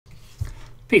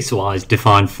Piecewise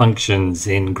define functions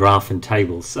in graph and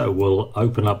table. So we'll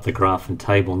open up the graph and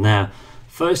table now.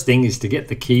 First thing is to get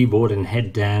the keyboard and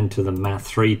head down to the Math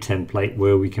 3 template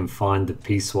where we can find the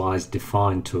Piecewise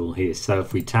define tool here. So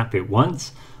if we tap it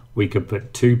once, we could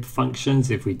put two functions.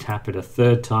 If we tap it a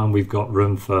third time, we've got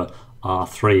room for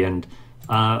R3. And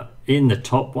in the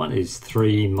top one is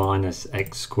 3 minus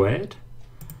x squared.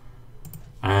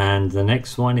 And the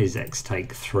next one is x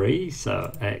take 3.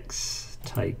 So x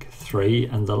take 3,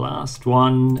 and the last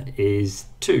one is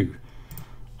 2.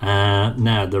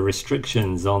 Now the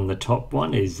restrictions on the top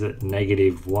one is that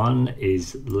 -1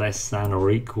 is less than or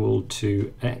equal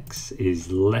to x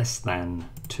is less than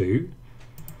 2,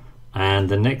 and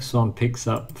the next one picks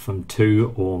up from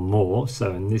 2 or more.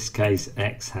 So in this case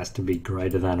x has to be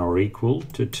greater than or equal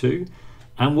to 2,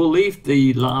 and we'll leave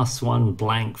the last one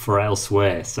blank for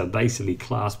elsewhere. So basically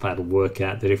ClassPad will work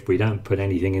out that if we don't put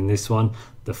anything in this one,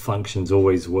 the function's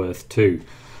always worth 2.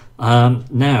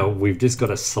 Now we've just got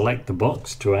to select the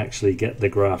box to actually get the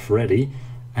graph ready,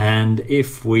 and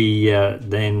if we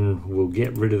then we'll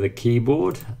get rid of the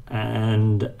keyboard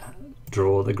and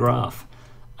draw the graph.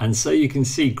 And so you can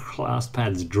see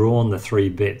ClassPad's drawn the 3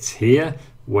 bits here,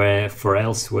 where for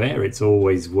elsewhere it's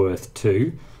always worth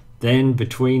 2. Then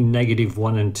between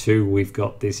 -1 and 2 we've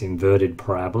got this inverted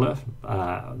parabola,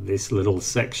 this little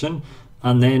section,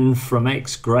 and then from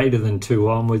x greater than 2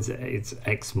 onwards it's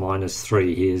x minus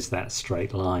 3. Here's that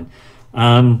straight line.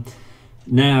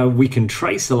 Now we can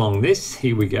trace along this.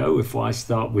 Here we go. If I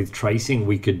start with tracing,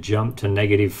 we could jump to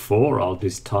 -4. I'll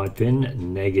just type in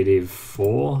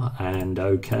 -4 and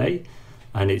OK,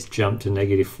 and it's jumped to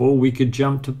 -4. We could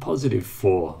jump to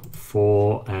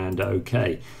 +4 and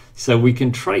OK. So we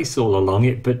can trace all along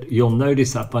it, but you'll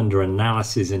notice up under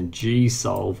analysis and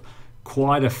G-solve,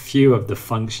 quite a few of the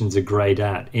functions are grayed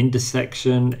out.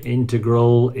 Intersection,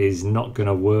 integral is not going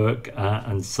to work,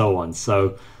 and so on.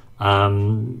 So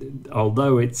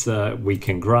although it's we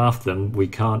can graph them, we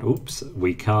can't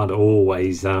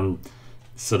always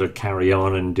sort of carry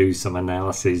on and do some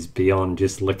analysis beyond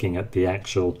just looking at the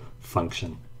actual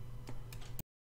function.